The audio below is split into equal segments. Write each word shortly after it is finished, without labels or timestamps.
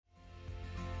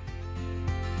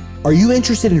Are you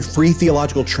interested in free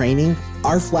theological training?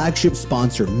 Our flagship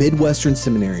sponsor, Midwestern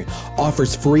Seminary,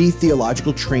 offers free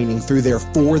theological training through their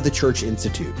For the Church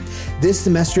Institute. This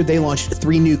semester, they launched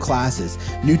 3 new classes,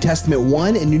 New Testament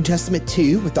 1 and New Testament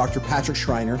 2 with Dr. Patrick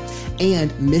Schreiner,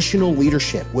 and Missional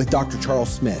Leadership with Dr.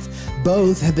 Charles Smith.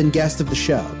 Both have been guests of the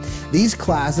show. These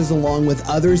classes, along with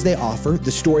others they offer,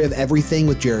 The Story of Everything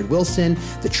with Jared Wilson,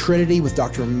 The Trinity with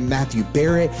Dr. Matthew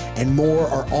Barrett, and more,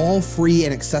 are all free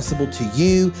and accessible to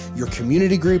you, your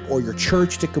community group, or your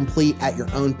church to complete at your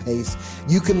own pace.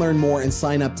 You can learn more and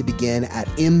sign up to begin at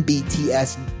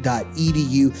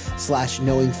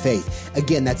mbts.edu/knowingfaith.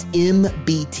 Again, that's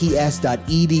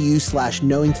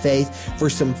mbts.edu/knowingfaith for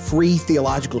some free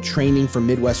theological training from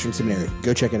Midwestern Seminary.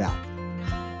 Go check it out.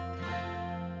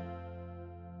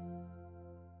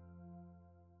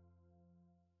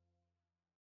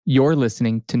 You're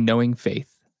listening to Knowing Faith,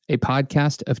 a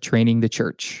podcast of Training the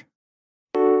Church.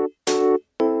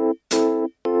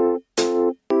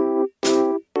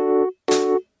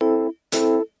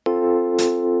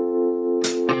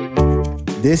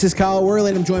 This is Kyle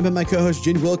Worley. I'm joined by my co-hosts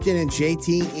Jen Wilkin and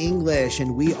JT English,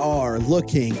 and we are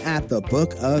looking at the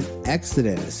book of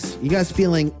Exodus. You guys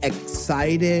feeling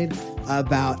excited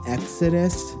about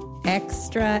Exodus?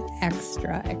 Extra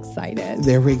excited.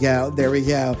 There we go.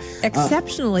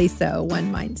 Exceptionally so,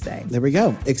 one might say. There we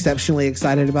go. Exceptionally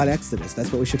excited about Exodus.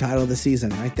 That's what we should title the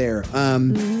season right there.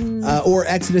 Or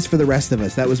Exodus for the rest of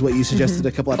us. That was what you suggested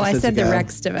a couple episodes ago. Well, I said the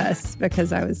rest of us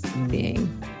because I was being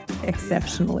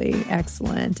exceptionally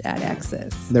excellent at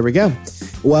X's. There we go.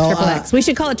 Well, Triple X. We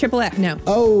should call it Triple X. No.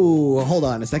 Oh, hold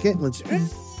on a second. Let's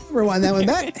rewind that one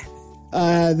back.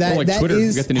 That Twitter.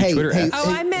 is, you got the new Twitter app.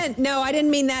 I didn't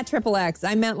mean that Triple X.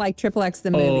 I meant like Triple X the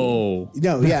movie. Oh.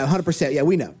 No, yeah, 100%. Yeah,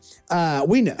 we know.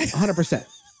 100%.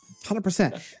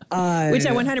 100%. Which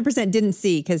I 100% didn't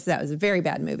see because that was a very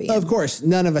bad movie. Of course,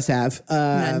 none of us have.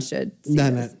 None should.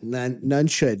 None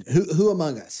should. Who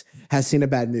among us has seen a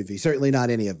bad movie? Certainly not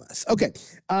any of us. Okay,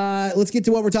 let's get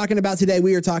to what we're talking about today.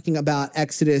 We are talking about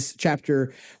Exodus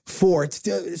chapter 4,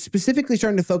 specifically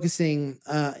starting to focusing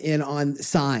in on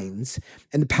signs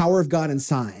and the power of God and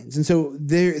signs. And so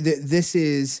this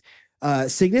is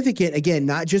significant, again,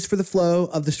 not just for the flow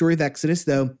of the story of Exodus,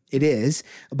 though it is,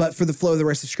 but for the flow of the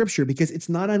rest of Scripture, because it's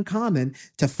not uncommon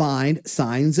to find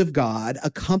signs of God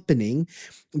accompanying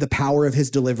the power of his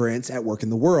deliverance at work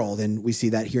in the world. And we see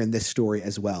that here in this story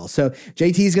as well. So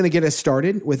JT is going to get us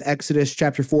started with Exodus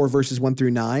chapter 4, verses 1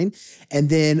 through 9. And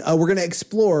then we're going to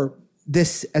explore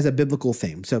this as a biblical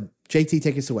theme. So JT,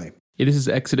 take us away. Yeah, this is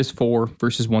Exodus 4,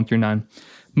 verses 1 through 9.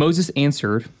 Moses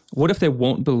answered, "What if they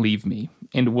won't believe me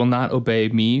and will not obey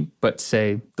me, but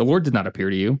say, 'The Lord did not appear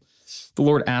to you'?" The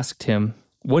Lord asked him,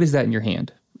 "What is that in your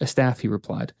hand?" "A staff," he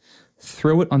replied.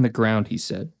 "Throw it on the ground," he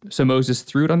said. So Moses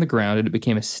threw it on the ground, and it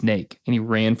became a snake, and he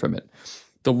ran from it.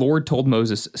 The Lord told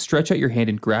Moses, "Stretch out your hand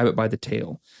and grab it by the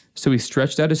tail." So he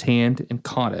stretched out his hand and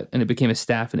caught it, and it became a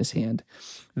staff in his hand.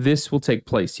 "This will take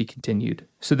place," he continued,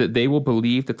 "so that they will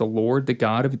believe that the Lord, the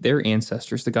God of their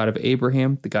ancestors, the God of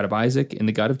Abraham, the God of Isaac, and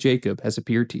the God of Jacob, has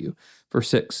appeared to you." Verse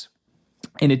 6.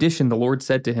 In addition, the Lord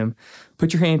said to him,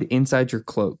 "Put your hand inside your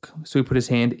cloak." So he put his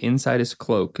hand inside his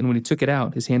cloak, and when he took it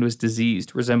out, his hand was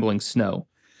diseased, resembling snow.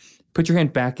 "Put your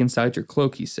hand back inside your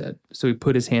cloak," he said. So he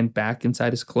put his hand back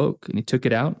inside his cloak, and he took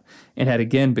it out, and had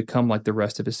again become like the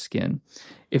rest of his skin.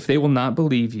 "If they will not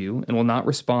believe you and will not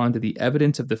respond to the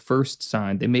evidence of the first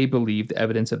sign, they may believe the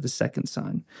evidence of the second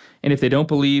sign. And if they don't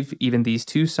believe even these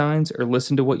 2 signs or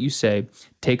listen to what you say,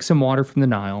 take some water from the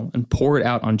Nile and pour it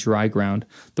out on dry ground.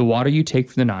 The water you take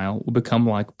from the Nile will become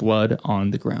like blood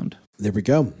on the ground." There we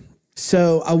go.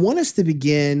 So I want us to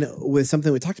begin with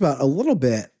something we talked about a little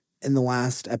bit in the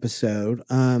last episode,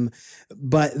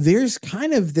 but there's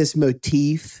kind of this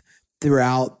motif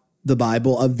throughout the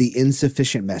Bible of the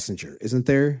insufficient messenger, isn't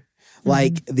there? Mm-hmm.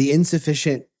 Like the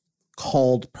insufficient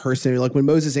called person. Like when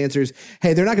Moses answers,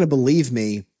 "Hey, they're not going to believe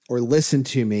me or listen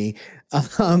to me,"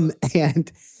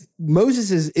 and Moses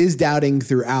is doubting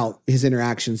throughout his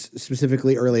interactions,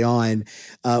 specifically early on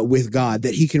with God,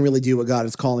 that he can really do what God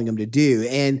is calling him to do.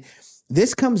 And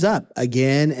this comes up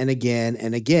again and again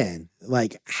and again.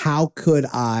 Like, how could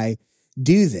I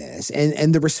do this?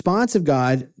 And the response of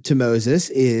God to Moses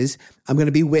is, "I'm going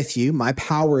to be with you. My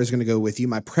power is going to go with you.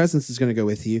 My presence is going to go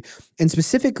with you." And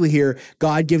specifically here,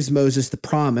 God gives Moses the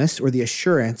promise or the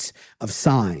assurance of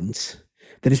signs,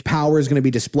 that his power is going to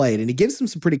be displayed. And he gives him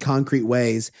some pretty concrete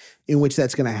ways in which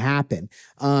that's going to happen.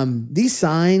 These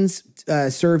signs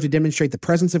serve to demonstrate the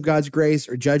presence of God's grace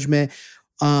or judgment.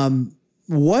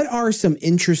 What are some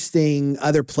interesting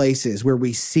other places where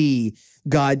we see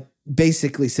God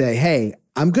basically say, "Hey,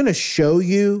 I'm going to show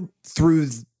you through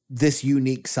this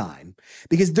unique sign?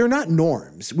 Because they're not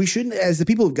norms. We shouldn't, as the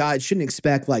people of God, shouldn't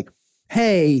expect like,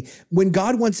 hey, when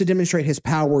God wants to demonstrate his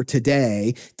power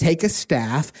today, take a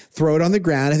staff, throw it on the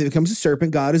ground. If it becomes a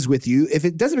serpent, God is with you. If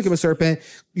it doesn't become a serpent,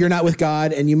 you're not with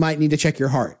God and you might need to check your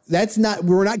heart.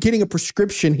 We're not getting a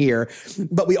prescription here,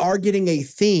 but we are getting a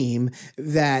theme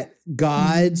that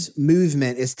God's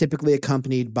movement is typically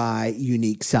accompanied by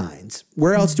unique signs.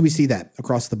 Where else do we see that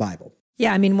across the Bible?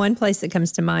 Yeah, I mean, one place that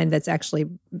comes to mind that's actually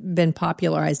been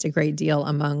popularized a great deal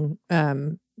among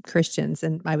Christians,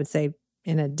 and I would say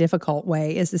in a difficult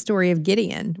way, is the story of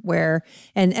Gideon, where,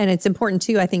 and it's important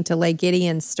too, I think, to lay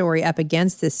Gideon's story up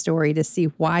against this story to see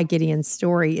why Gideon's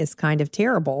story is kind of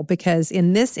terrible. Because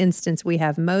in this instance, we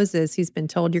have Moses, who's been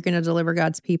told, you're going to deliver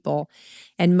God's people.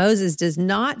 And Moses does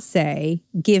not say,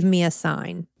 give me a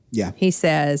sign. Yeah. He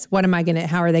says, how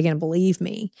are they going to believe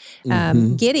me?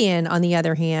 Gideon, on the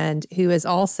other hand, who is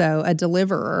also a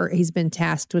deliverer, he's been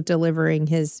tasked with delivering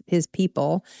his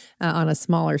people on a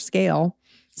smaller scale,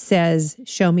 says,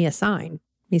 show me a sign.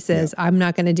 He says, I'm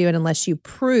not going to do it unless you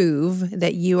prove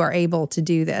that you are able to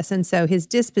do this. And so his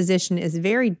disposition is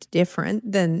very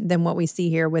different than what we see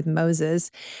here with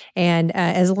Moses. And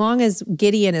as long as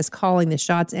Gideon is calling the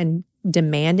shots and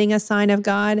demanding a sign of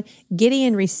God,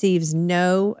 Gideon receives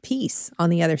no peace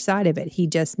on the other side of it. He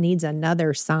just needs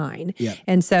another sign. Yeah.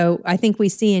 And so I think we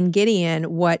see in Gideon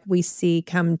what we see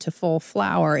come to full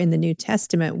flower in the New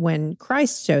Testament when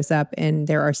Christ shows up and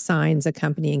there are signs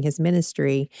accompanying his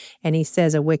ministry. And he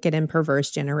says, a wicked and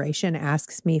perverse generation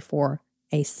asks me for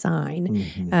a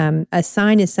sign. A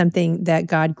sign is something that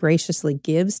God graciously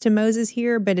gives to Moses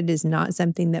here, but it is not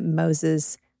something that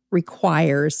Moses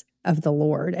requires of the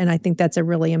Lord. And I think that's a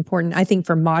really important, I think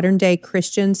for modern day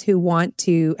Christians who want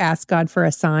to ask God for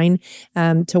a sign,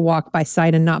 to walk by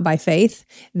sight and not by faith,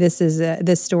 this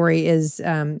story is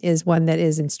one that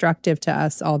is instructive to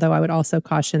us. Although I would also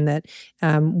caution that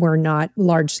we're not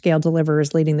large scale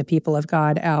deliverers leading the people of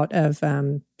God out of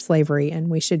slavery, and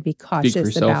we should be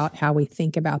cautious about how we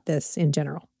think about this in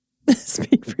general.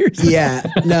 Speak for yourself. Yeah,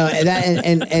 no,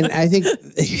 and I think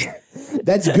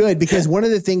that's good, because one of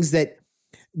the things that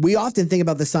we often think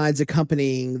about the signs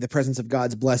accompanying the presence of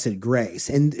God's blessed grace.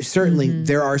 And certainly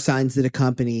there are signs that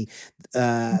accompany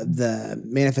the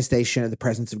manifestation of the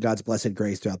presence of God's blessed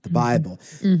grace throughout the Bible.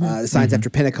 The signs after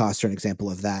Pentecost are an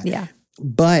example of that. Yeah.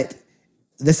 But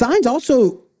the signs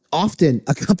also often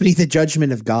accompany the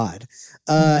judgment of God.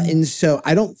 And so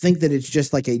I don't think that it's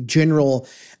just like a general,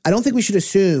 I don't think we should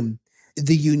assume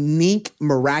the unique,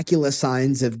 miraculous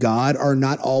signs of God are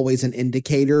not always an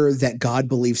indicator that God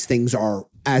believes things are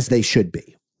as they should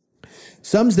be.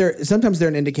 Sometimes they're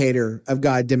an indicator of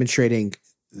God demonstrating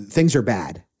things are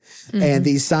bad. And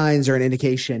these signs are an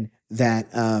indication that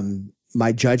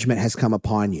my judgment has come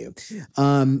upon you.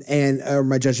 Or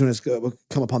my judgment has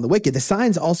come upon the wicked. The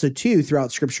signs also, too,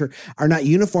 throughout Scripture are not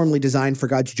uniformly designed for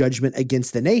God's judgment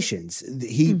against the nations.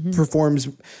 He performs,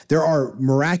 there are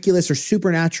miraculous or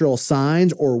supernatural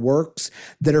signs or works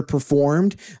that are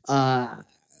performed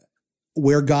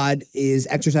where God is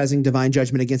exercising divine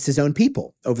judgment against his own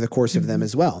people over the course of them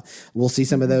as well. We'll see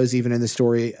some of those even in the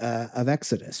story of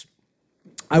Exodus.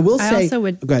 I will say— I also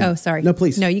would— go ahead. Oh, sorry. No,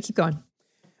 please. No, you keep going.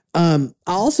 I'll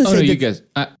also say— no, you guys.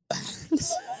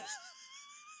 It's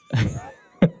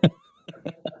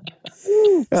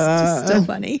just so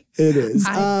funny. It is.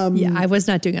 I was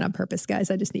not doing it on purpose, guys.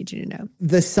 I just need you to know.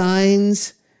 The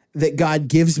signs that God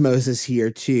gives Moses here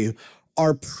too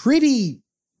are pretty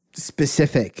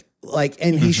specific.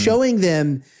 And he's showing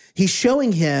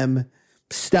him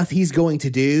stuff he's going to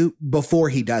do before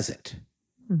he does it.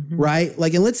 Right?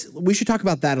 And we should talk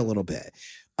about that a little bit.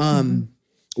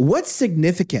 What's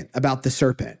significant about the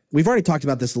serpent? We've already talked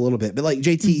about this a little bit, but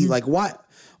JT,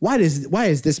 why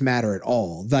does this matter at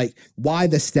all? Why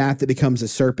the staff that becomes a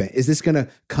serpent? Is this going to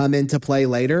come into play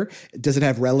later? Does it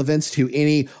have relevance to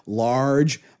any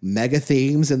large mega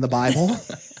themes in the Bible?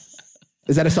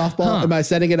 Is that a softball? Am I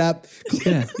setting it up?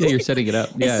 Yeah, you're setting it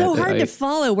up. Yeah, it's so hard to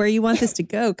follow where you want this to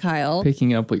go, Kyle.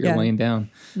 Picking up what you're laying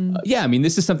down. I mean,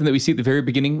 this is something that we see at the very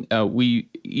beginning.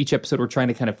 Each episode we're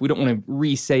trying to we don't want to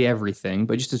re-say everything,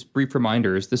 but just as brief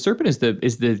reminders, the serpent is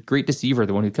the great deceiver,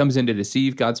 the one who comes in to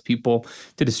deceive God's people,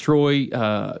 to destroy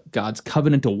God's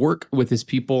covenantal work with his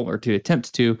people, or to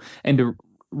attempt to, and to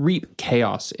reap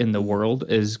chaos in the world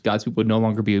as God's people would no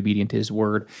longer be obedient to his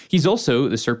word. He's also,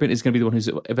 the serpent is going to be the one who's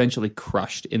eventually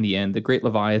crushed in the end. The great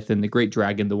Leviathan, the great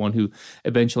dragon, the one who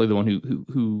eventually, the one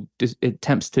who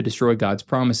attempts to destroy God's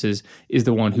promises, is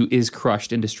the one who is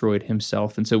crushed and destroyed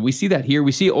himself. And so we see that here.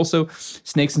 We see also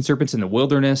snakes and serpents in the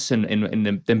wilderness and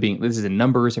them being, this is in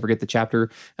Numbers, I forget the chapter,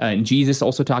 and Jesus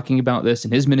also talking about this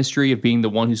in his ministry of being the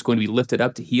one who's going to be lifted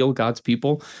up to heal God's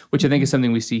people, which I think is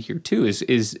something we see here too,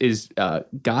 is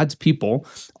God's people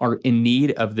are in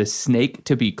need of the snake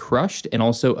to be crushed and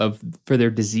also for their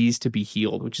disease to be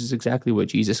healed, which is exactly what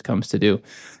Jesus comes to do.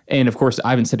 And of course, I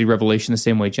haven't studied Revelation the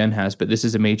same way Jen has, but this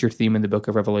is a major theme in the book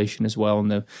of Revelation as well,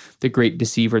 and the great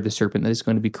deceiver, the serpent that is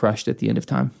going to be crushed at the end of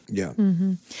time. Yeah.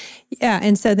 Mm-hmm. Yeah,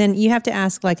 and so then you have to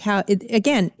ask, like, how,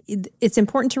 it's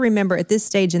important to remember at this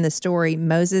stage in the story,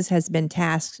 Moses has been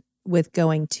tasked with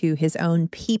going to his own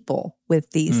people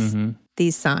with these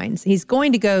signs. He's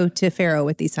going to go to Pharaoh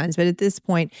with these signs, but at this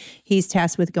point, he's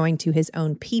tasked with going to his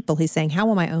own people. He's saying, how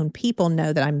will my own people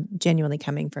know that I'm genuinely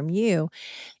coming from you?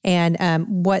 And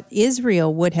what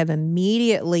Israel would have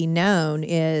immediately known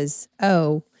is,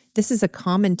 this is a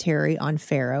commentary on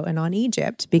Pharaoh and on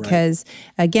Egypt because,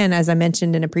 again, as I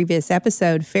mentioned in a previous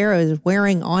episode, Pharaoh is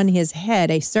wearing on his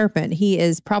head a serpent. He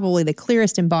is probably the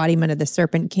clearest embodiment of the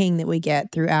serpent king that we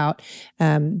get throughout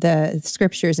the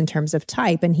scriptures in terms of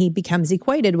type, and he becomes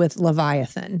equated with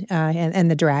Leviathan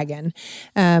and the dragon.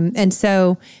 And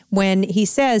so when he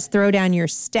says, throw down your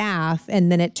staff, and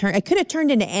then it could have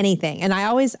turned into anything. And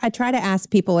I try to ask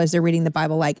people as they're reading the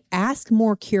Bible, like, ask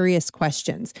more curious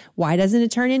questions. Why doesn't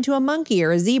it turn into a monkey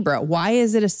or a zebra? Why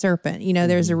is it a serpent?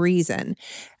 There's a reason.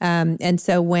 And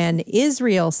so when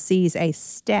Israel sees a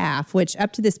staff, which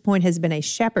up to this point has been a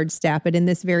shepherd's staff, but in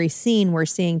this very scene, we're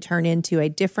seeing turn into a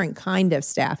different kind of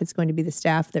staff. It's going to be the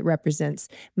staff that represents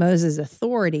Moses'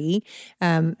 authority.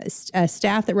 A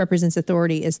staff that represents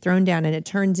authority is thrown down and it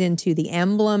turns into the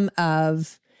emblem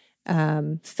of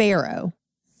Pharaoh.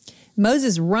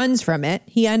 Moses runs from it.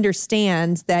 He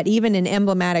understands that even in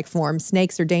emblematic form,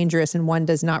 snakes are dangerous and one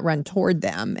does not run toward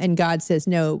them. And God says,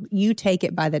 no, you take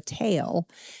it by the tail.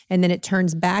 And then it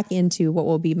turns back into what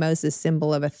will be Moses'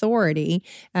 symbol of authority.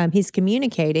 He's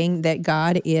communicating that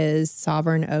God is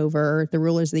sovereign over the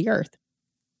rulers of the earth.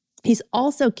 He's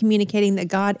also communicating that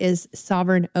God is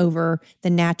sovereign over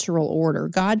the natural order.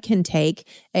 God can take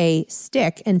a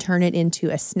stick and turn it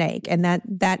into a snake. And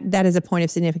that is a point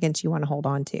of significance you want to hold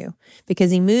on to,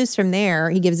 because he moves from there.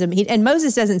 He gives him, and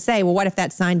Moses doesn't say, well, what if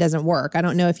that sign doesn't work? I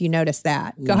don't know if you noticed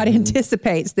that. God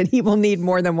anticipates that he will need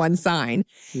more than one sign.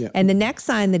 Yeah. And the next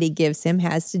sign that he gives him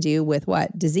has to do with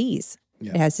what? Disease.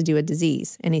 Yeah. It has to do with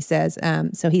disease. And he says,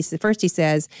 he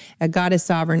says, God is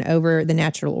sovereign over the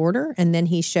natural order. And then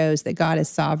he shows that God is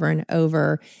sovereign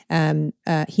over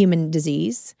human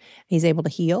disease. He's able to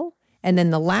heal. And then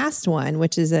the last one,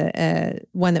 which is a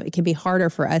one that can be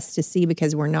harder for us to see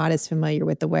because we're not as familiar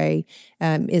with the way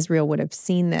Israel would have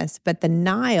seen this. But the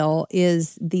Nile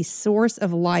is the source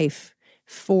of life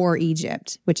for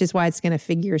Egypt, which is why it's going to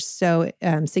figure so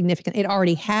significant. It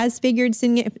already has figured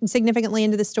significantly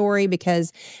into the story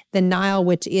because the Nile,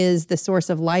 which is the source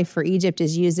of life for Egypt,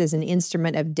 is used as an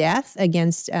instrument of death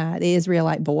against the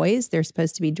Israelite boys. They're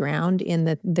supposed to be drowned in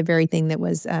the very thing that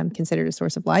was considered a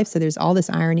source of life. So there's all this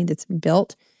irony that's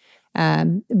built.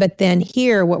 But then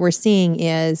here, what we're seeing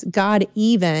is God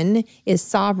even is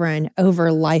sovereign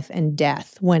over life and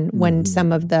death when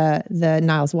some of the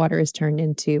Nile's water is turned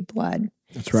into blood.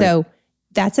 That's right. So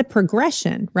that's a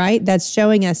progression, right? That's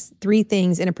showing us three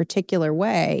things in a particular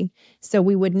way. So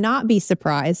we would not be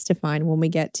surprised to find when we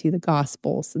get to the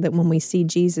Gospels that when we see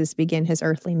Jesus begin his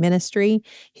earthly ministry,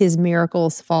 his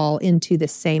miracles fall into the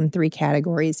same three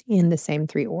categories in the same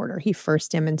three order. He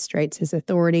first demonstrates his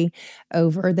authority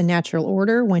over the natural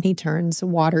order when he turns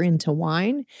water into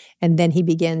wine, and then he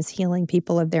begins healing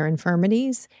people of their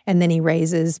infirmities, and then he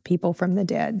raises people from the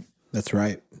dead. That's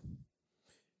right.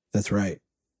 That's right.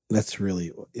 That's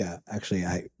really, yeah. Actually,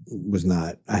 I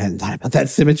hadn't thought about that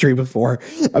symmetry before.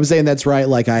 I'm saying that's right.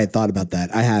 Like I had thought about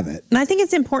that. I haven't. And I think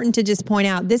it's important to just point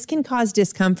out this can cause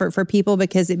discomfort for people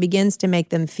because it begins to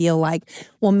make them feel like,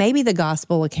 well, maybe the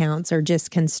gospel accounts are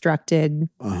just constructed,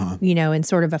 in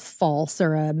sort of a false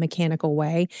or a mechanical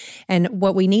way. And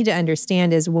what we need to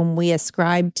understand is when we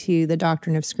ascribe to the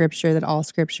doctrine of Scripture, that all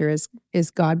Scripture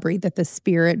is God-breathed, that the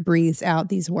Spirit breathes out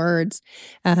these words,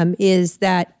 is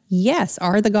that Yes.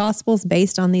 Are the Gospels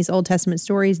based on these Old Testament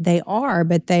stories? They are,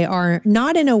 but they are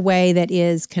not in a way that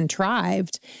is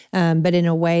contrived, but in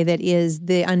a way that is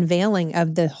the unveiling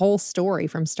of the whole story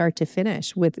from start to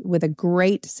finish with a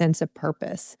great sense of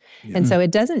purpose. Yeah. And so it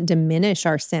doesn't diminish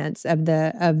our sense of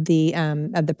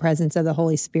the presence of the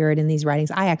Holy Spirit in these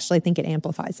writings. I actually think it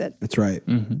amplifies it. That's right.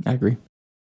 Mm-hmm. I agree.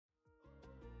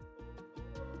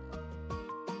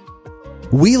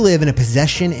 We live in a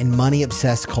possession and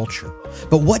money-obsessed culture.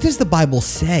 But what does the Bible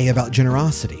say about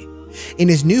generosity? In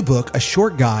his new book, A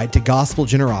Short Guide to Gospel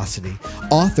Generosity,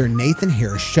 author Nathan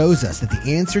Harris shows us that the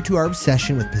answer to our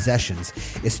obsession with possessions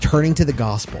is turning to the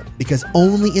gospel, because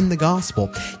only in the gospel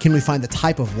can we find the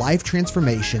type of life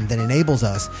transformation that enables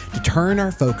us to turn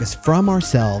our focus from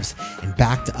ourselves and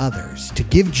back to others, to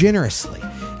give generously,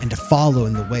 and to follow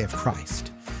in the way of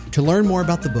Christ. To learn more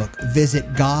about the book, visit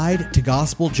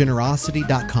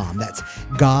guidetogospelgenerosity.com. That's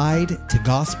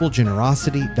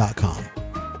guidetogospelgenerosity.com.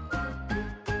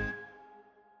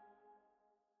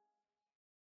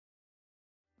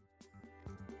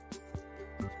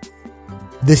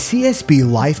 The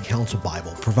CSB Life Counsel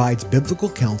Bible provides biblical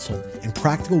counsel and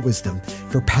practical wisdom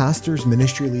for pastors,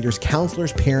 ministry leaders,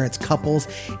 counselors, parents, couples,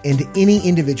 and any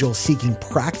individual seeking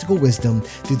practical wisdom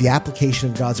through the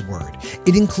application of God's Word.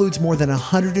 It includes more than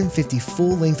 150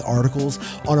 full-length articles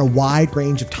on a wide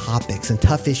range of topics and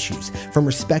tough issues from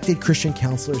respected Christian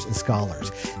counselors and scholars.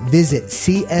 Visit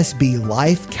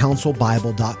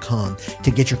csblifecounselbible.com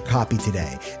to get your copy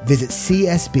today. Visit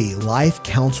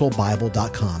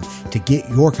csblifecounselbible.com to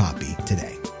get your copy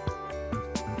today.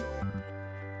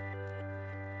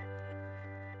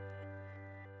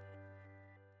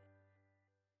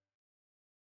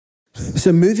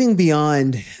 So moving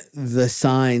beyond the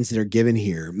signs that are given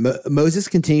here, Moses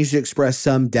continues to express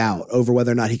some doubt over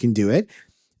whether or not he can do it.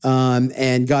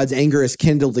 And God's anger is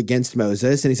kindled against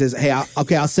Moses. And he says, hey,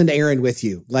 I'll send Aaron with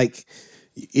you. Like,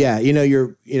 yeah, you know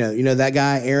that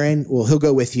guy, Aaron, well, he'll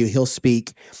go with you. He'll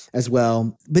speak as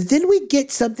well. But then we get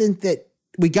something that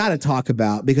we got to talk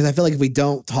about, because I feel like if we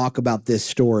don't talk about this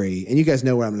story, and you guys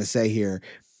know what I'm going to say here,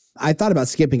 I thought about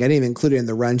skipping. I didn't even include it in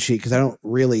the run sheet because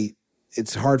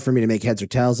it's hard for me to make heads or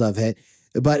tails of it,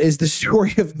 but is the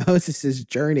story of Moses'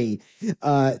 journey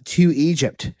to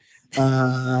Egypt.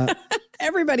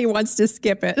 Everybody wants to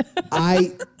skip it.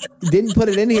 I didn't put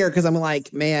it in here because I'm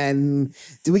like, man,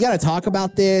 do we got to talk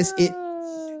about this?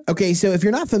 Okay, so if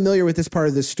you're not familiar with this part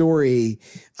of the story,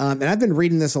 and I've been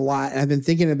reading this a lot, and I've been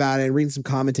thinking about it and reading some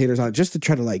commentators on it just to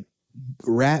try to like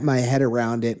wrap my head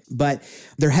around it, but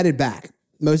they're headed back.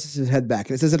 Moses is headed back.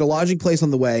 And it says, at a lodging place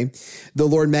on the way, the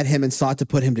Lord met him and sought to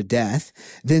put him to death.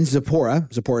 Then Zipporah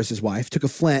is his wife, took a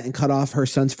flint and cut off her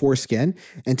son's foreskin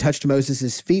and touched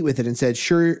Moses' feet with it and said,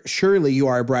 surely you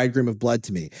are a bridegroom of blood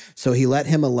to me. So he let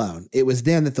him alone. It was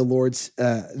then that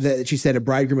that she said, a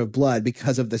bridegroom of blood,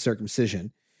 because of the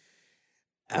circumcision.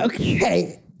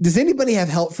 Okay. Does anybody have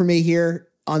help for me here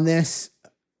on this?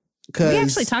 We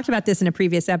actually talked about this in a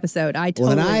previous episode. I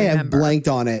remember. Have blanked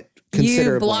on it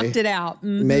considerably. You blocked it out.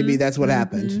 Mm-hmm. Maybe that's what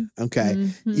happened. Okay.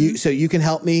 Mm-hmm. So you can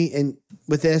help me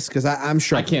with this, because I'm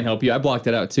sure I can't help you. I blocked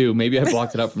it out too. Maybe I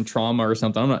blocked it out from trauma or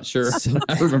something. I'm not sure.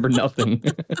 I remember nothing.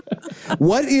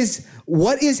 What is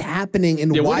happening,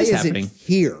 and why is it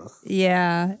here?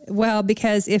 Yeah. Well,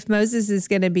 because if Moses is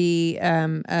going to be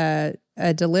a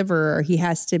deliverer, he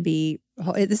has to be.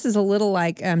 This is a little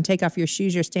like take off your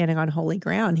shoes. You're standing on holy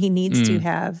ground. He needs to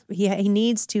have. He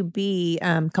needs to be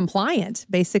compliant,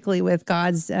 basically, with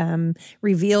God's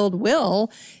revealed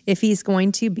will if he's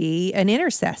going to be an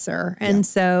intercessor. And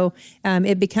so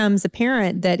it becomes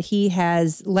apparent that he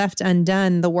has left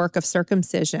undone the work of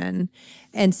circumcision.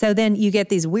 And so then you get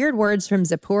these weird words from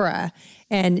Zipporah.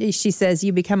 And she says,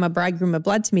 you become a bridegroom of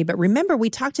blood to me. But remember, we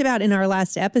talked about in our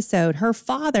last episode, her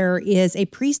father is a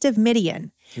priest of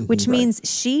Midian, which means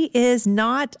she is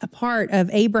not a part of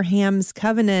Abraham's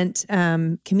covenant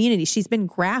community. She's been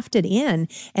grafted in.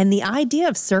 And the idea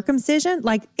of circumcision,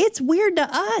 like, it's weird to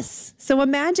us. So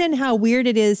imagine how weird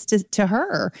it is to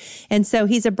her. And so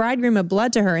he's a bridegroom of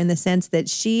blood to her in the sense that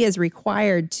she is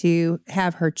required to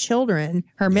have her children,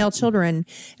 her male children,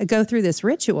 go through this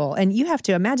ritual. And you have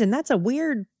to imagine that's a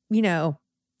weird,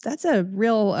 that's a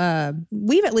real,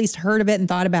 we've at least heard of it and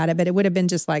thought about it, but it would have been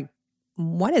just like,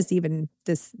 what is even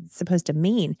this supposed to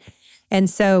mean? And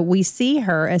so we see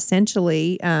her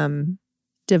essentially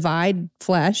divide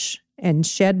flesh and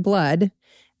shed blood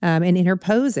and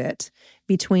interpose it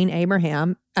between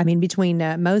Moses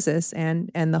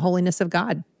and the holiness of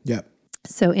God. Yeah.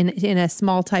 So in a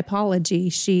small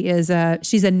typology,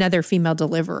 she's another female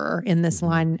deliverer in this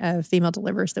line of female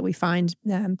deliverers that we find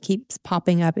keeps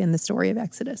popping up in the story of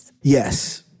Exodus.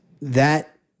 Yes,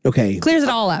 that Okay. Clears it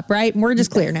all up, right? We're just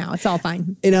clear now. It's all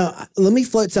fine. Let me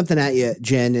float something at you,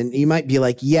 Jen, and you might be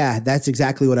like, yeah, that's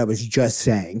exactly what I was just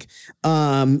saying.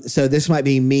 So this might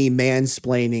be me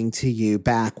mansplaining to you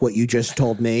back what you just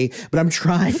told me, but I'm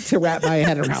trying to wrap my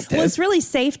head around this. Well, it's really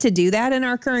safe to do that in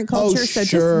our current culture. So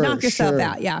just knock yourself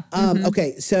out. Yeah.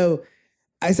 Okay. So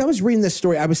as I was reading this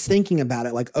story, I was thinking about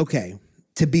it like, okay,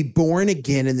 to be born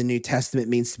again in the New Testament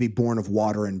means to be born of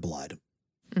water and blood.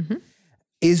 Mm-hmm.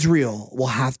 Israel will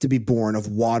have to be born of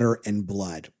water and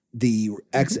blood. The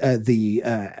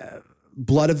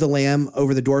blood of the lamb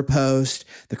over the doorpost,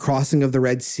 the crossing of the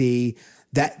Red Sea,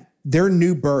 that their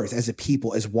new birth as a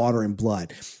people is water and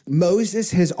blood.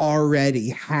 Moses has already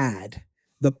had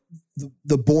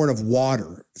the born of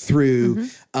water through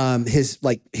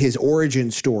his origin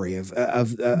story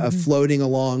of floating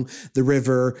along the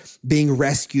river, being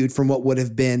rescued from what would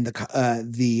have been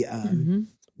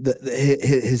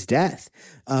his death.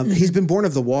 He's been born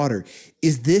of the water.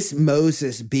 Is this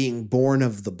Moses being born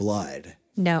of the blood?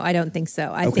 No, I don't think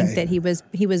so. I think that he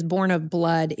was born of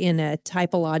blood in a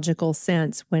typological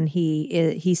sense when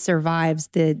he survives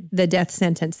the death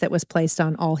sentence that was placed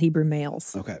on all Hebrew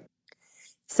males. Okay.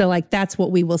 So like that's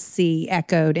what we will see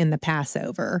echoed in the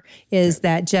Passover is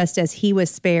that just as he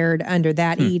was spared under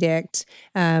that edict,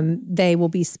 they will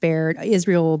be spared.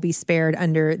 Israel will be spared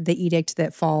under the edict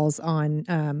that falls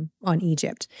on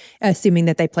Egypt, assuming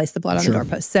that they place the blood on the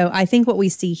doorpost. So I think what we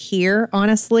see here,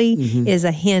 honestly, is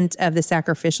a hint of the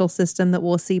sacrificial system that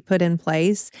we'll see put in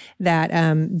place. That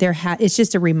it's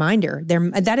just a reminder.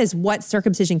 That is what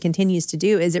circumcision continues to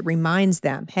do. Is it reminds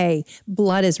them, hey,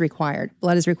 blood is required.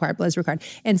 Blood is required. Blood is required.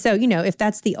 And so, if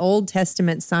that's the Old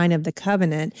Testament sign of the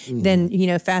covenant, then,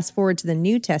 fast forward to the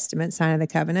New Testament sign of the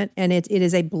covenant, and it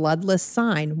is a bloodless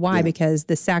sign. Why? Yeah. Because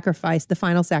the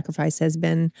final sacrifice has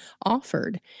been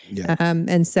offered. Yeah.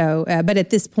 And so, but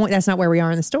at this point, that's not where we are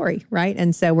in the story, right?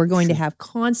 And so we're going to have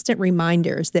constant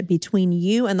reminders that between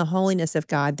you and the holiness of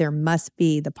God, there must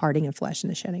be the parting of flesh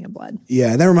and the shedding of blood.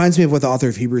 Yeah, that reminds me of what the author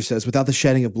of Hebrews says, without the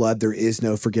shedding of blood, there is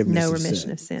no forgiveness No remission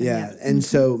of sin. Yeah. And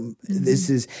so is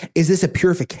this a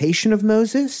purification of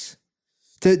Moses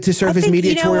to serve his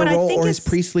mediatorial role or his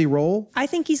priestly role? I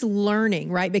think he's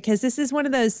learning, right? Because this is one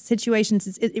of those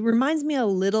situations. It reminds me a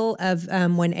little of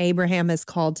when Abraham is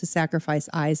called to sacrifice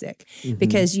Isaac,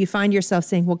 because you find yourself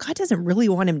saying, well, God doesn't really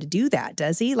want him to do that,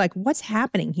 does he? Like, what's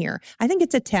happening here? I think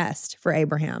it's a test for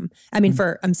Abraham. I mean,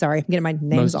 I'm sorry, I'm getting my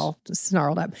names all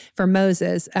snarled up. For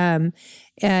Moses,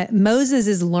 Moses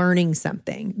is learning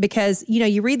something because,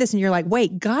 you read this and you're like,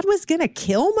 wait, God was going to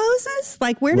kill Moses?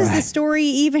 Like, where does the story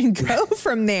even go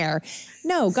from there?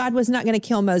 No, God was not going to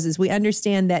kill Moses. We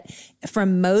understand that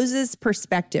from Moses'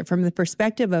 perspective, from the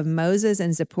perspective of Moses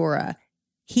and Zipporah,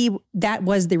 that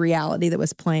was the reality that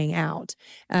was playing out.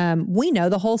 We know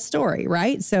the whole story,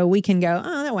 right? So we can go,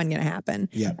 oh, that wasn't going to happen.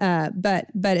 Yeah. But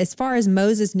as far as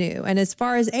Moses knew, and as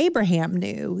far as Abraham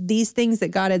knew, these things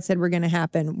that God had said were going to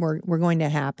happen were going to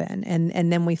happen.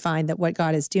 And then we find that what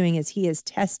God is doing is he is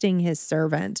testing his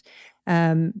servant.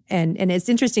 And it's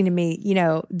interesting to me,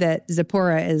 that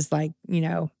Zipporah is like,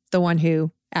 the one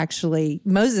who actually,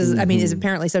 Moses, is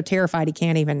apparently so terrified he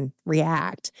can't even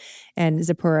react. And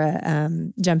Zipporah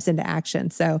jumps into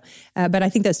action. So, but I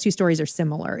think those two stories are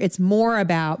similar. It's more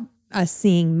about us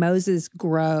seeing Moses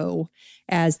grow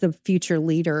as the future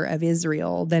leader of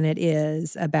Israel than it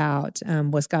is about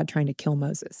was God trying to kill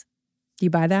Moses. Do you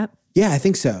buy that? Yeah, I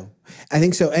think so.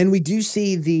 And we do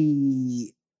see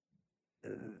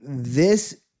there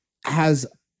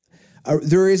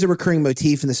is a recurring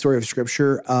motif in the story of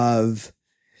Scripture of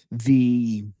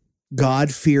the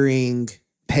God-fearing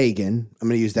pagan, I'm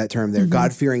going to use that term there,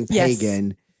 God-fearing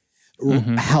pagan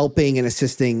helping and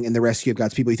assisting in the rescue of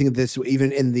God's people. You think of this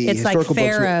even in the historical books.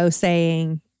 It's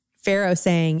like Pharaoh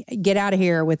saying, get out of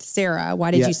here with Sarah. Why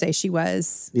did you say she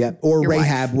was or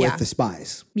Rahab with the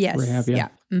spies. Yes. Rahab,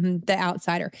 the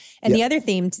outsider. And the other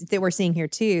theme that we're seeing here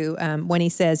too, when he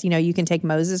says, you can take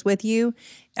Moses with you.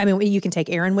 I mean, you can take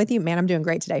Aaron with you. Man, I'm doing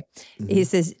great today. He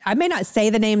says, I may not say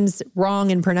the names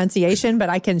wrong in pronunciation, but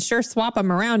I can sure swap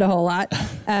them around a whole lot.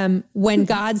 When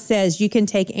God says you can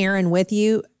take Aaron with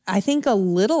you, I think a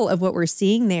little of what we're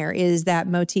seeing there is that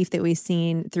motif that we've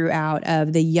seen throughout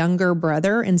of the younger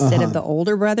brother instead of the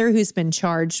older brother who's been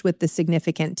charged with the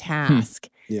significant task.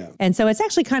 Yeah. And so it's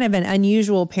actually kind of an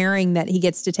unusual pairing that he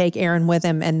gets to take Aaron with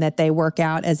him and that they work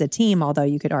out as a team, although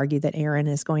you could argue that Aaron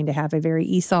is going to have a very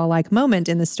Esau-like moment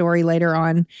in the story later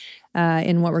on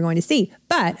in what we're going to see.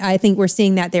 But I think we're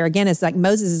seeing that there again. It's like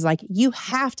Moses is like, you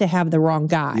have to have the wrong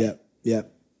guy.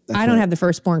 Yep. I don't have the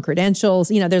firstborn credentials.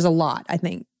 There's a lot, I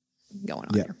think, going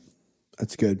on here.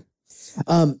 That's good.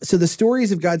 So the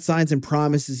stories of God's signs and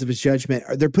promises of his judgment,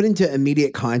 they're put into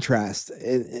immediate contrast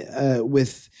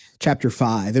with chapter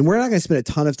 5. And we're not going to spend a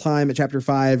ton of time at chapter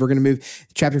 5. We're going to move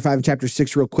to chapter 5 and chapter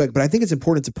 6 real quick. But I think it's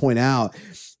important to point out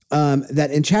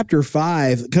that in chapter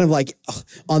 5, kind of like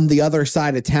on the other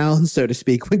side of town, so to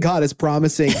speak, when God is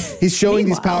promising, he's showing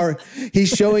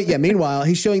meanwhile,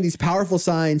 he's showing these powerful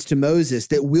signs to Moses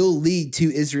that will lead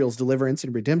to Israel's deliverance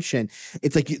and redemption.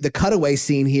 It's like the cutaway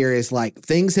scene here is like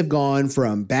things have gone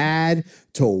from bad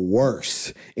to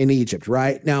worse in Egypt,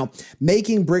 right? Now,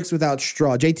 making bricks without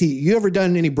straw. JT, you ever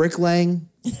done any bricklaying?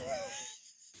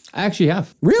 I actually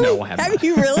have. Really? No, I have not. Have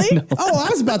you really? No. Oh, I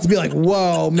was about to be like,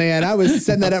 whoa, man, I was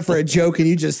setting that up for a joke and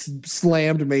you just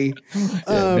slammed me.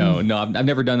 No, I've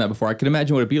never done that before. I can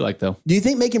imagine what it'd be like, though. Do you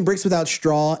think making bricks without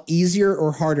straw easier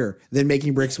or harder than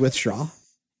making bricks with straw?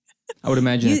 I would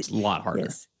imagine it's a lot harder.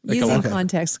 Yes. Like Using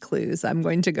context clues, I'm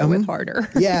going to go with harder.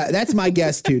 Yeah, that's my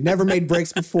guess too. Never made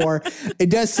bricks before. It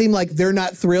does seem like they're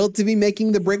not thrilled to be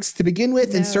making the bricks to begin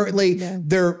with. And certainly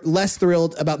they're less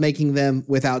thrilled about making them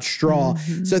without straw.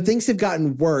 Mm-hmm. So things have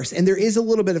gotten worse. And there is a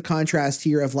little bit of contrast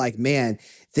here of like, man,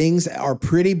 things are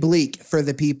pretty bleak for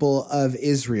the people of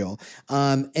Israel.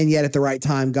 And yet at the right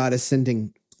time, God is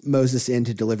sending Moses in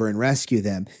to deliver and rescue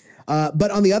them.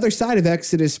 But on the other side of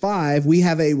Exodus 5, we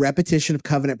have a repetition of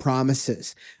covenant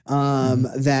promises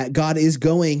that God is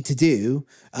going to do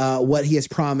what he has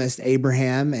promised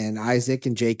Abraham and Isaac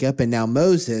and Jacob and now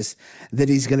Moses that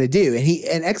he's going to do.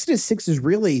 And Exodus 6 is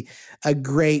really a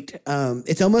great,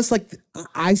 it's almost like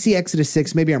I see Exodus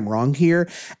 6, maybe I'm wrong here,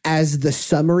 as the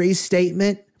summary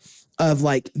statement of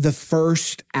like the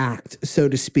first act, so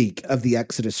to speak, of the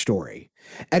Exodus story.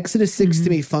 Exodus 6 to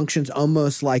me functions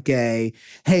almost like hey,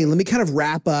 let me kind of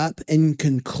wrap up and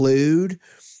conclude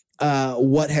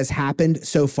what has happened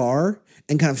so far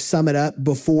and kind of sum it up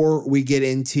before we get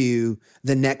into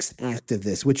the next act of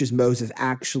this, which is Moses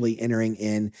actually entering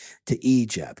into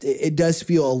Egypt. It does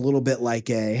feel a little bit like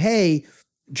hey,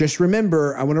 just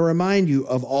remember, I want to remind you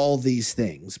of all these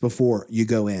things before you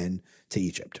go in to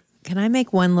Egypt. Can I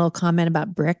make one little comment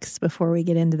about bricks before we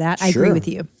get into that? Sure. I agree with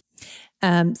you.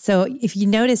 So if you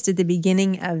noticed at the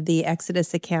beginning of the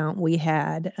Exodus account, we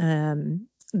had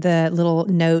the little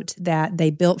note that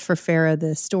they built for Pharaoh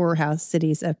the storehouse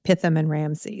cities of Pithom and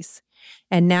Ramses.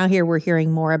 And now here we're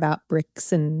hearing more about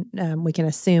bricks, and we can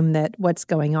assume that what's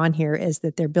going on here is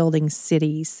that they're building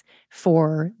cities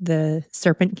for the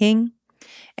Serpent King.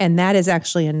 And that is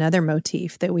actually another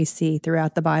motif that we see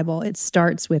throughout the Bible. It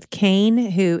starts with Cain,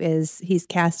 he's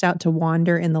cast out to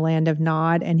wander in the land of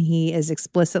Nod, and he is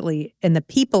explicitly, and the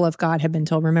people of God have been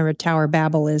told, remember, Tower of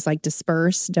Babel is like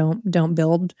disperse, don't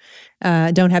build,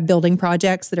 don't have building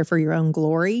projects that are for your own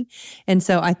glory. And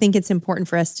so I think it's important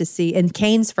for us to see, and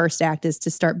Cain's first act is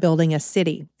to start building a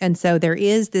city. And so there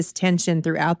is this tension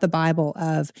throughout the Bible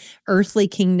of earthly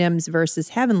kingdoms versus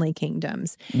heavenly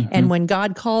kingdoms. Mm-hmm. And when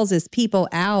God calls his people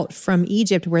out from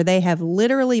Egypt, where they have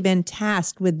literally been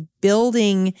tasked with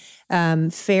building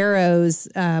Pharaoh's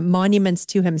monuments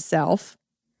to himself,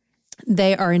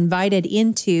 they are invited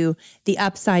into the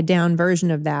upside down version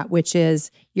of that, which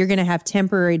is you're going to have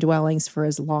temporary dwellings for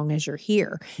as long as you're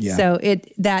here. Yeah. So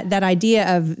that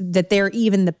idea of that they're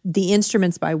even the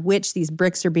instruments by which these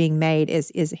bricks are being made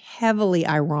is heavily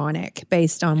ironic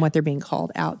based on what they're being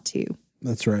called out to.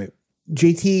 That's right.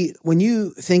 JT, when you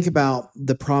think about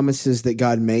the promises that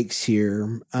God makes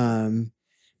here, that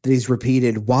he's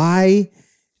repeated, why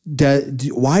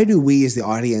do we as the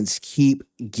audience keep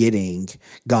getting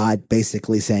God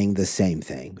basically saying the same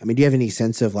thing? I mean, do you have any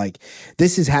sense of like,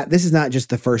 this is not just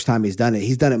the first time he's done it.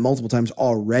 He's done it multiple times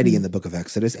already in the book of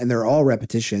Exodus, and they're all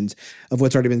repetitions of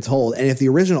what's already been told. And if the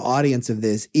original audience of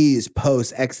this is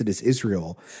post-Exodus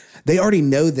Israel, they already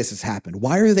know this has happened.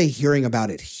 Why are they hearing about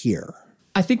it here?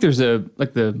 I think there's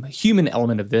the human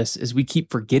element of this is we keep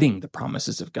forgetting the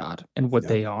promises of God and what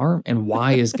they are and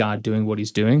why is God doing what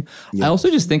he's doing. I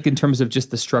also just think in terms of just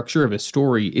the structure of a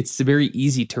story, it's very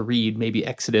easy to read maybe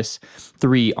Exodus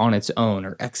 3 on its own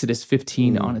or Exodus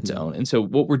 15 on its own. And so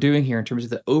what we're doing here in terms of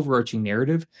the overarching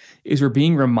narrative is we're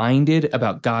being reminded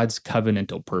about God's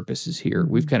covenantal purposes here.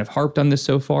 We've kind of harped on this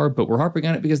so far, but we're harping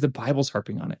on it because the Bible's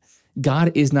harping on it.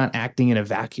 God is not acting in a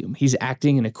vacuum. He's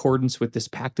acting in accordance with this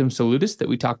pactum salutis that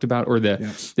we talked about, or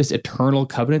this eternal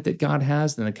covenant that God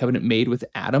has, and the covenant made with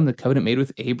Adam, the covenant made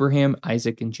with Abraham,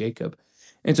 Isaac, and Jacob.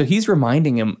 And so he's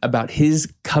reminding him about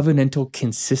his covenantal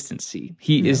consistency.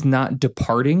 He is not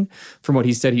departing from what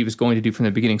he said he was going to do from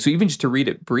the beginning. So even just to read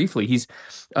it briefly,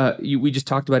 we just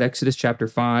talked about Exodus chapter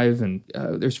 5, and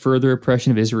there's further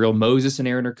oppression of Israel. Moses and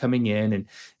Aaron are coming in,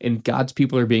 and God's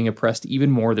people are being oppressed even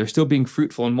more. They're still being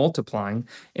fruitful and multiplying.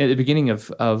 And at the beginning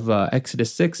of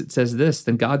Exodus 6, it says this,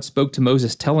 then God spoke to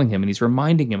Moses telling him, and he's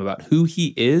reminding him about who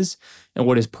he is and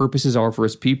what his purposes are for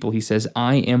his people. He says,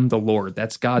 I am the Lord.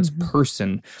 That's God's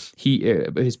person,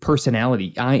 his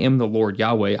personality. I am the Lord,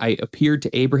 Yahweh. I appeared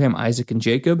to Abraham, Isaac, and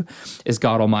Jacob as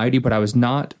God Almighty, but I was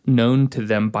not known to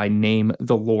them by name,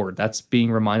 the Lord. That's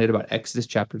being reminded about Exodus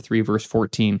chapter 3, verse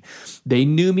 14. They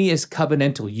knew me as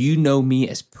covenantal. You know me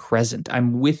as present.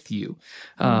 I'm with you.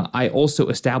 I also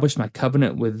established my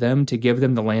covenant with them to give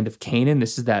them the land of Canaan.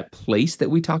 This is that place that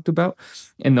we talked about,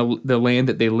 and the land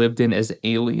that they lived in as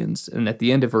aliens. And at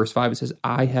the end of verse 5, it says,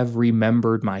 I have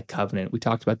remembered my covenant. We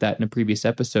talked about that in a previous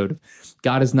episode.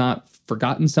 God has not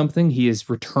forgotten something. He is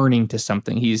returning to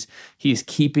something. He is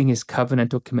keeping his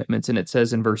covenantal commitments. And it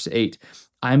says in verse 8,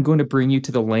 I'm going to bring you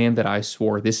to the land that I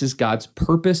swore. This is God's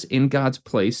purpose in God's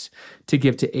place to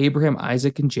give to Abraham,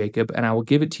 Isaac, and Jacob, and I will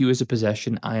give it to you as a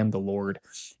possession. I am the Lord,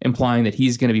 implying that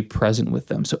he's going to be present with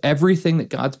them. So everything that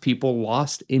God's people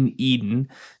lost in Eden,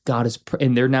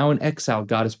 and they're now in exile,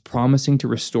 God is promising to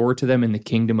restore to them in the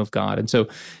kingdom of God. And so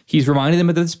he's reminding them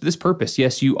of this purpose.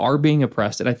 Yes, you are being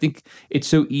oppressed. And I think it's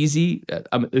so easy.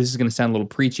 This is going to sound a little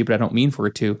preachy, but I don't mean for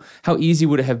it to. How easy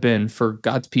would it have been for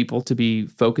God's people to be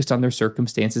focused on their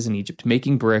circumstances in Egypt,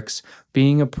 making bricks,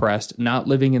 being oppressed, not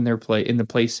living in the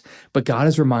place, but God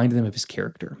has reminded them of his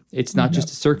character. It's not just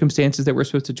the circumstances that we're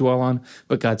supposed to dwell on,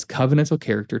 but God's covenantal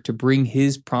character to bring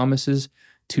his promises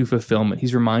to fulfillment.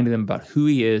 He's reminded them about who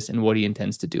he is and what he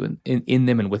intends to do in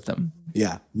them and with them.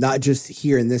 Yeah, not just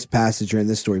here in this passage or in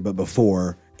this story, but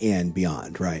before and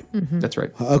beyond, right? Mm-hmm. That's right.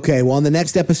 Okay, well, in the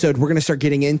next episode, we're going to start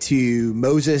getting into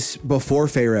Moses before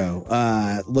Pharaoh,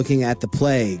 looking at the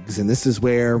plagues, and this is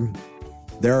where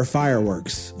there are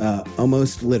fireworks,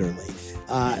 almost literally.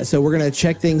 So we're going to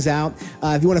check things out.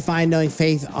 If you want to find Knowing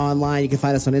Faith online, you can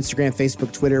find us on Instagram,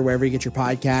 Facebook, Twitter, wherever you get your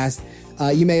podcast.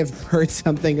 You may have heard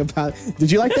something about...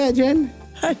 Did you like that, Jen?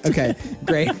 Okay,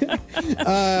 great.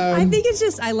 I think it's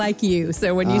just, I like you.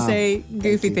 So when you say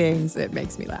goofy things, it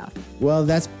makes me laugh. Well,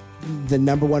 that's the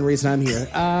number one reason I'm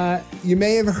here. You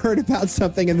may have heard about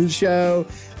something in the show,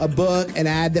 a book, an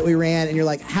ad that we ran, and you're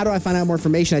like, how do I find out more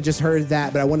information? I just heard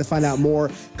that, but I want to find out more.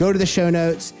 Go to the show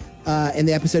notes in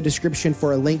the episode description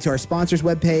for a link to our sponsors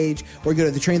webpage, or go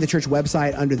to the Train the Church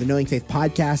website under the Knowing Faith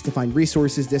podcast to find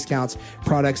resources, discounts,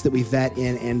 products that we vet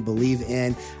in and believe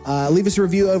in. Leave us a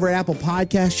review over at Apple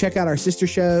Podcasts. Check out our sister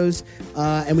shows,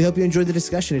 and we hope you enjoyed the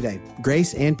discussion today.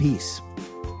 Grace and peace.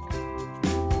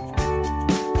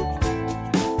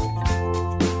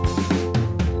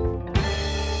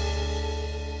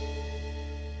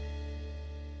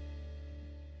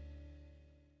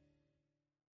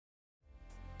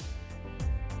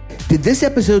 Did this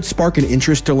episode spark an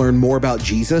interest to learn more about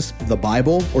Jesus, the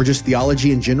Bible, or just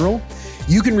theology in general?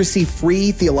 You can receive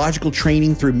free theological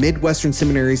training through Midwestern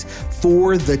Seminary's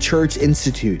For the Church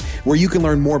Institute, where you can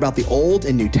learn more about the Old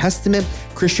and New Testament,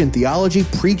 Christian theology,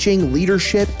 preaching,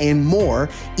 leadership, and more,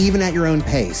 even at your own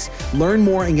pace. Learn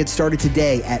more and get started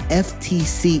today at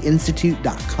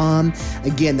ftcinstitute.com.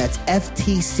 Again, that's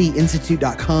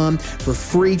ftcinstitute.com for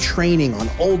free training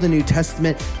on Old and New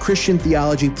Testament, Christian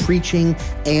theology, preaching,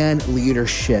 and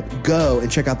leadership. Go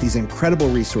and check out these incredible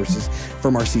resources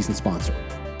from our season sponsor.